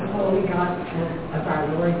Holy Gospel of our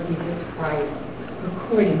Lord Jesus Christ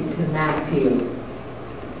according to Matthew.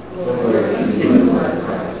 Glory to you, Lord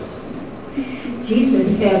Christ.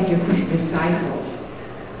 Jesus said to his disciples,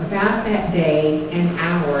 "About that day and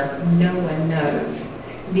hour no one knows,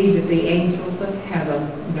 neither the angels of heaven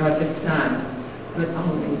nor the Son, but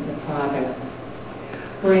only the Father.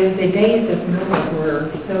 For as the days of Noah were,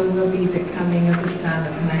 so will be the coming of the Son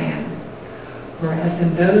of Man. For as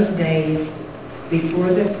in those days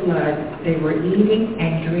before the flood, they were eating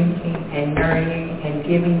and drinking and marrying and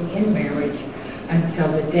giving in marriage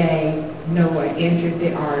until the day Noah entered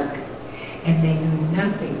the ark, and they knew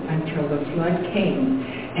nothing until the flood came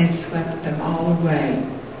and swept them all away.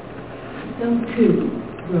 So too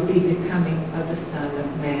will be the coming of the Son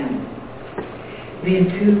of Man.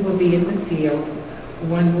 Then two will be in the field,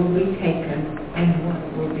 one will be taken and one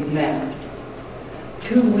will be left.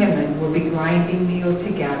 Two women will be grinding meal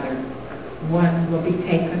together, one will be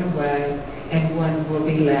taken away and one will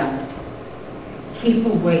be left. Keep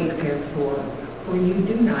awake, therefore, for you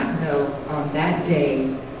do not know on that day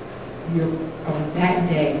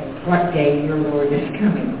what day your Lord is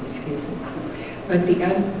coming. But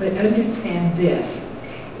understand this: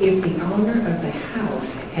 if the owner of the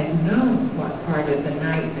house had known what part of the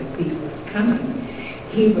night the thief was coming,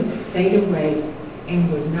 he would have stayed awake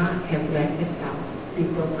and would not have let his house be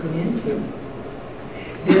broken into.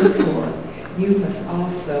 Therefore, you must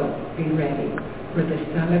also be ready, for the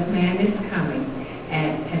Son of Man is coming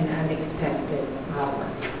at an unexpected hour."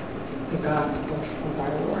 The Gospel of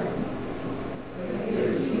our Lord.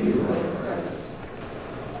 Praise to you, Lord Christ.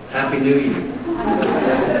 Happy New Year.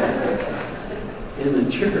 In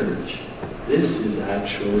the church, this is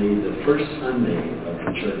actually the first Sunday of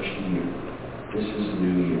the church year. This is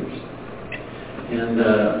New Year's. And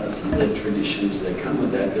some of the traditions that come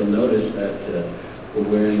with that, you'll notice that we're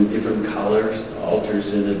wearing different colors. The altar's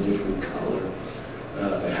in a different color.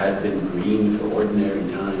 It had been green for ordinary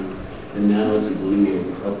time, and now it's blue or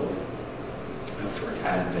purple for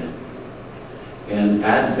Advent. And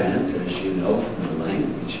Advent, as you know from the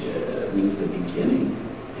language, means the beginning.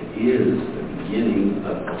 It is the beginning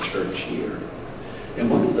of the church year. And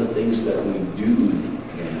one of the things that we do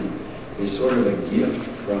then is sort of a gift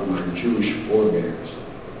from our Jewish forebears.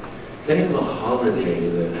 They have a holiday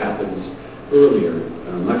that happens earlier,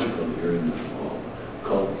 much earlier in the fall,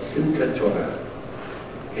 called Simchat Torah.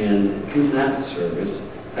 And in that service,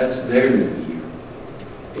 that's their New Year.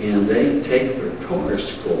 And they take their Torah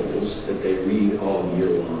scrolls that they read all year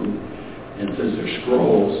long, and since they're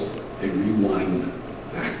scrolls, they rewind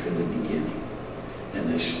back to the beginning. And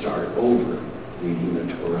they start over reading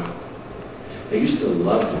the Torah. I used to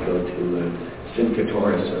love to go to Simchat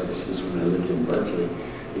Torah services when I lived in Berkeley,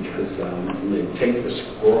 because they take the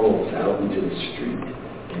scrolls out into the street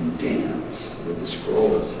and dance with the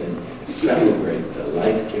scrolls and celebrate the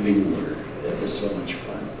life-giving word. That was so much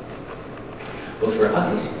fun. Well, for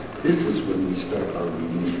us, this is when we start our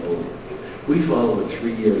reading over. We follow a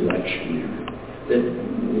 3-year lectionary that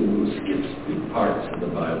skips big parts of the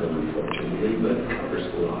Bible, unfortunately, but covers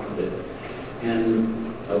a lot of it.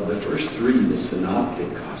 And of the first 3, the Synoptic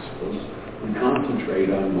Gospels, we concentrate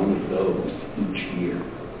on one of those each year.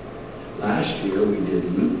 Last year we did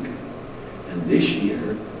Luke, and this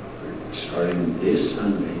year, starting this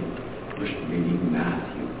Sunday, we're reading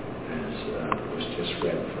Matthew, as was just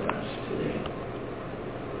read for us today.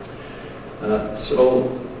 So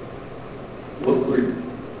what we're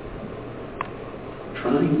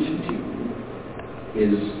trying to do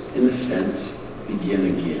is, in a sense, begin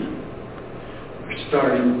again. We're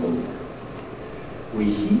starting over. We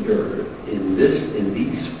hear in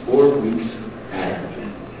these 4 weeks of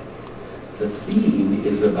Advent, the theme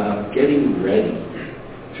is about getting ready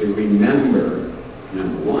to remember,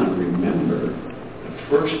 number one, remember the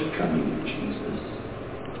first coming of Jesus,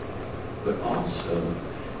 but also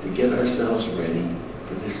to get ourselves ready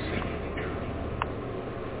for the second coming.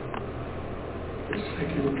 The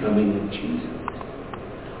second coming of Jesus,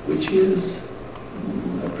 which is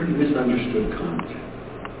a pretty misunderstood concept.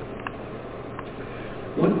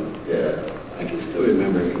 I can still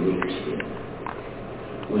remember as a little kid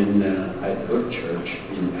when I'd go to church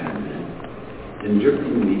in Advent, and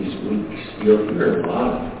during these weeks you'll hear a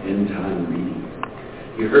lot of end-time reading.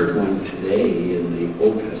 You heard one today in the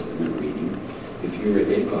Old Testament reading. If you were at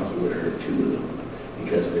APOC, you would have heard 2 of them,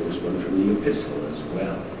 because there was one from the Epistle as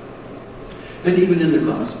well. And even in the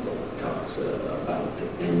Gospel, it talks about the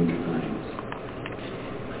end times.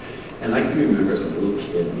 And I can remember as a little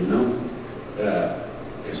kid,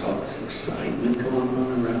 there's all this excitement going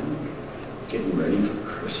on around, getting ready for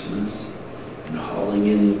Christmas, and hauling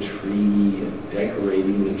in the tree, and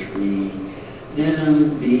decorating the tree,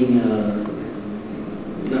 And being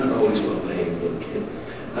not always well-behaved little kid,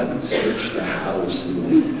 I would search the house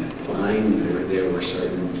and find where there were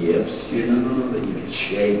certain gifts, that you could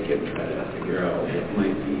shake and try to figure out what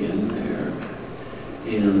might be in there.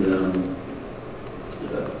 And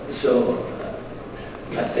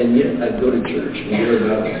and yet I'd go to church and hear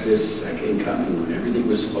about this second coming when everything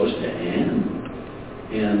was supposed to end.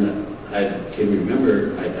 And I can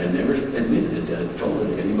remember, I never admitted it, I told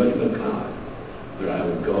it to anybody but God. But I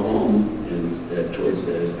would go home and towards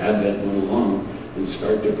the Advent went along and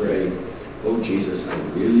start to pray, oh Jesus, I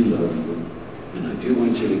really love you, and I do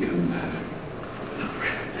want you to come back. Not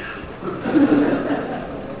right now.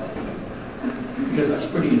 Because I was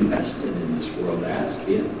pretty invested in this world as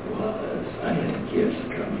it was. I had gifts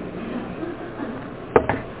coming.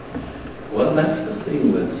 Well, that's the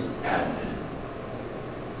thing with Advent.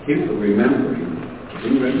 Here, remembering,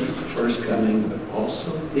 getting ready for the first coming, but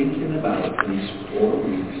also thinking about these 4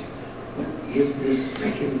 weeks. What is this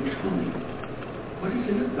second coming? What is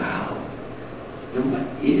it about? And what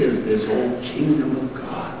is this whole kingdom of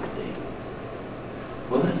God thing?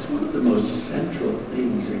 Well, that's one of the most central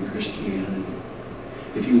things in Christianity.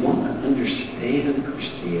 If you want to understand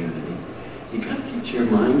Christianity, you got to get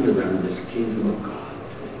your mind around this kingdom of God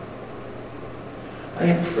thing. I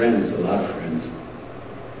have friends, a lot of friends,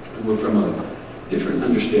 who were from a different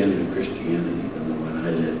understanding of Christianity than the one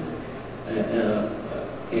I lived.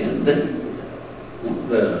 And then one of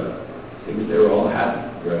the things they were all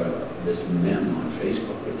having, this meme on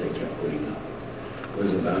Facebook that they kept putting up,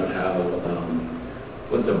 was about how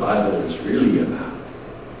what the Bible is really about.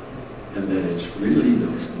 And that it's really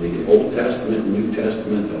the Old Testament, New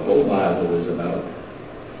Testament, the whole Bible is about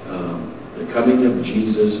the coming of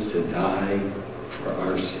Jesus to die for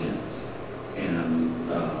our sins and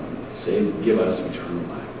give us eternal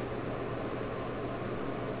life.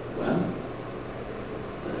 Well,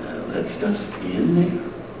 that stuff's in there.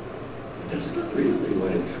 That's not really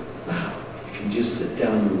what it's about if you just sit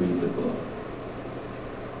down and read the book.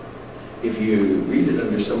 If you read it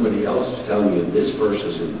under somebody else telling you this verse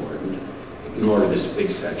is important, ignore this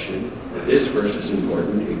big section. This verse is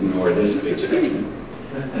important, ignore this big section.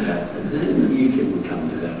 And then you can come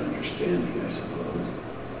to that understanding, I suppose.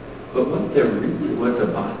 But what the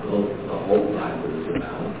Bible, the whole Bible is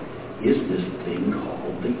about, is this thing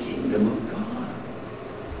called the kingdom of God.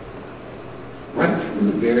 Right from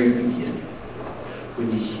the very beginning,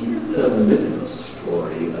 when you hear the mythical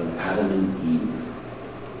story of Adam and Eve,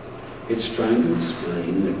 it's trying to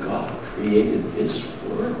explain that God created this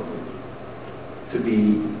world to be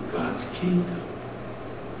God's kingdom.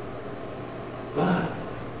 But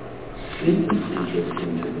sin entered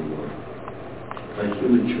into the world by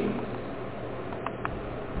human choice.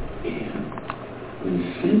 And when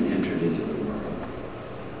sin entered into the world,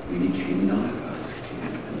 we became not God's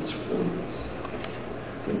kingdom in its fullness.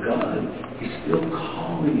 But God is still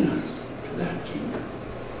calling us to that kingdom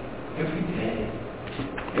every day.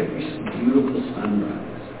 Every beautiful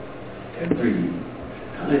sunrise, every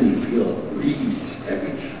time you feel a breeze,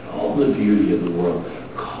 all the beauty of the world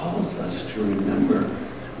calls us to remember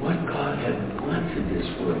what God had wanted this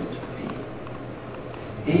world to be.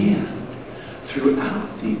 And throughout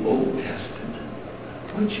the Old Testament,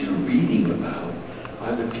 what you're reading about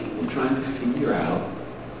are the people trying to figure out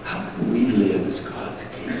how can we live as God's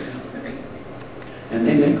kingdom. And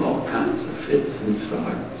they make all kinds of fits and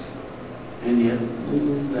starts. And yet,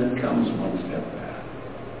 then comes one step back.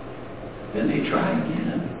 Then they try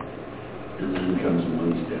again. And then comes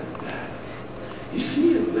one step back. You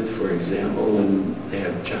see it with, for example, when they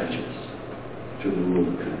have judges to rule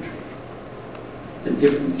the country. The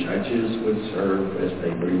different judges would serve as they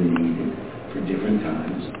were needed for different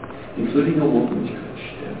times, including a woman judge,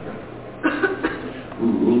 Deborah, who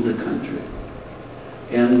ruled the country.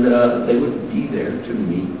 And they would be there to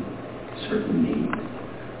meet certain needs.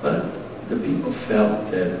 But the people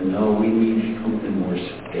felt that, no, we need something more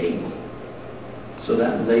stable. So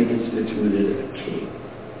that they instituted a king.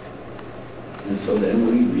 And so then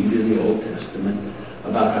we read in the Old Testament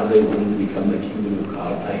about how they wanted to become the kingdom of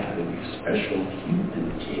God by having a special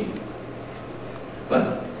human king.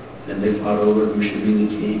 But then they fought over who should be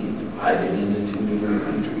the king, divided into 2 different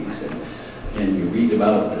countries. And you read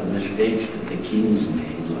about the mistakes that the kings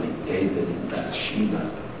made, like David and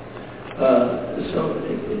Bathsheba.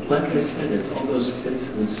 Like I said, it's all those fits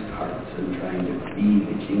and starts and trying to be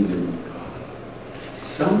the kingdom of God.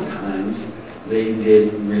 Sometimes they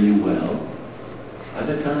did really well.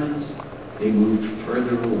 Other times they moved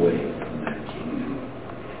further away from that kingdom.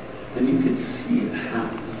 And you could see it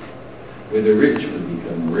happen, where the rich would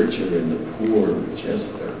become richer and the poor, just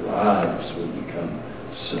their lives would become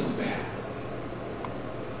so bad.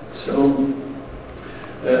 So,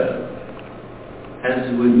 as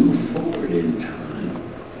we move forward in time,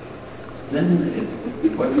 then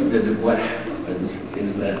what happens is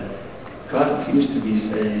that God seems to be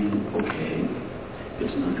saying, okay,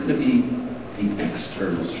 it's not going to be the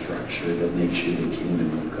external structure that makes you the kingdom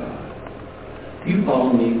of God. You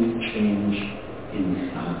all need to change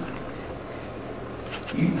inside.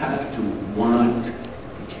 You have to want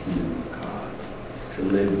the kingdom of God, to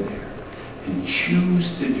live there, and choose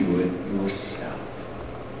to do it yourself.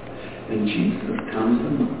 And Jesus comes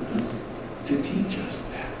among us to teach us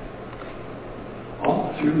that. All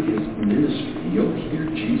through his ministry, you'll hear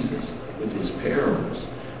Jesus with his parables,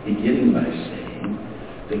 beginning by saying,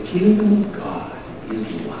 the kingdom of God is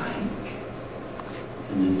like,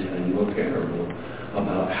 and then tell you a parable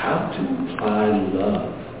about how to apply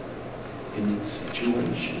love in its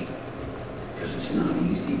situation. Because it's not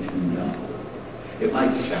easy to know. It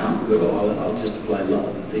might sound good, I'll just apply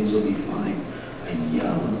love and things will be fine.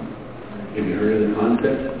 Have you heard of the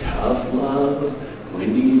concept of tough love? When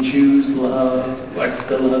do you choose love? What's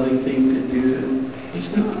the loving thing to do? It's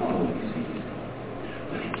not always easy,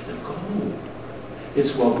 but it's the goal.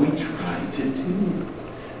 It's what we try to do,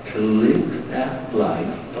 to live that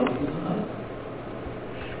life of love.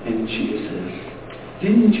 And Jesus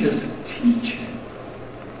didn't just teach it,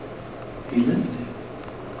 he lived it.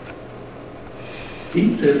 He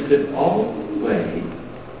lived it all the way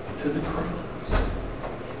to the cross.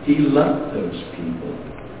 He loved those people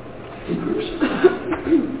who crucified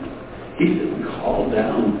him. He didn't call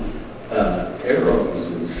down arrows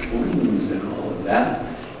and slings and all of that.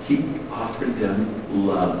 He offered them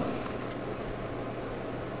love.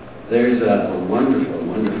 There's a wonderful,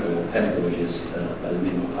 wonderful pedagogist by the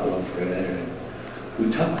name of Paulo Freire who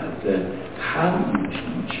taught that how you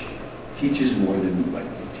teach teaches more than what you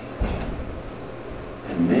teach.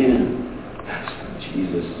 And man, that's what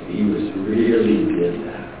Jesus, he really did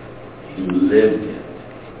that. He lived it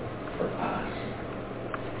for us.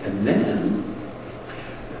 And then,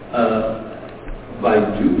 by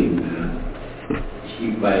doing that,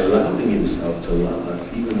 by allowing himself to love us,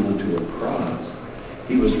 even onto a cross,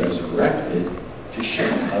 he was resurrected to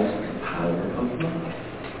show us the power of love.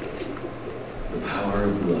 The power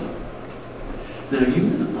of love. Now, you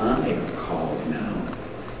and I are called now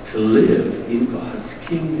to live in God's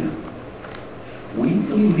kingdom. We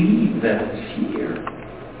believe that it's here.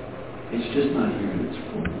 It's just not here in its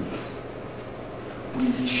fullness. We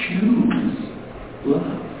choose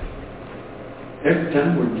love. Every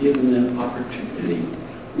time we're given an opportunity,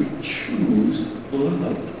 we choose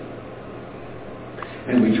love.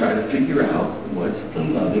 And we try to figure out what's the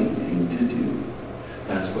loving thing to do.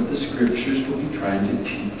 That's what the scriptures will be trying to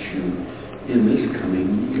teach you in this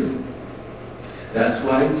coming year. That's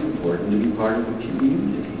why it's important to be part of a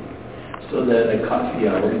community. So that at coffee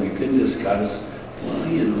hour you can discuss,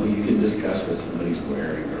 you can discuss what somebody's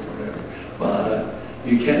wearing or whatever. But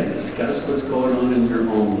you can't discuss what's going on in your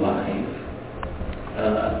own life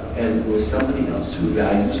and with somebody else who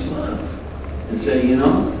values love. And say,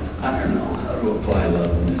 I don't know how to apply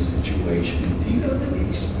love in this situation. Do you have any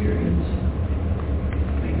experience?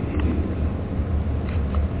 Maybe you do.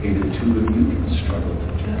 Maybe the two of you can struggle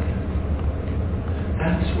together.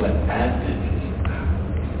 That's what Advent is about.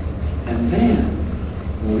 And then,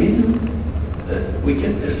 when we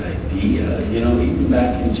get this idea, even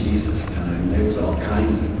back in Jesus' time, there was all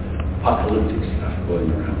kinds of apocalyptic stuff going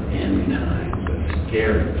around, end times, of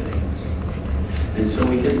scary things. And so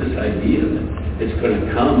we get this idea that it's going to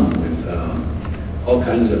come with all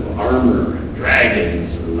kinds of armor, and dragons,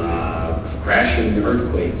 and crashing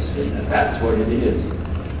earthquakes, and that's what it is.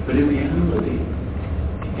 But in reality,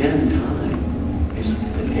 the end time is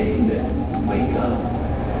the day that we wake up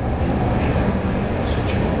and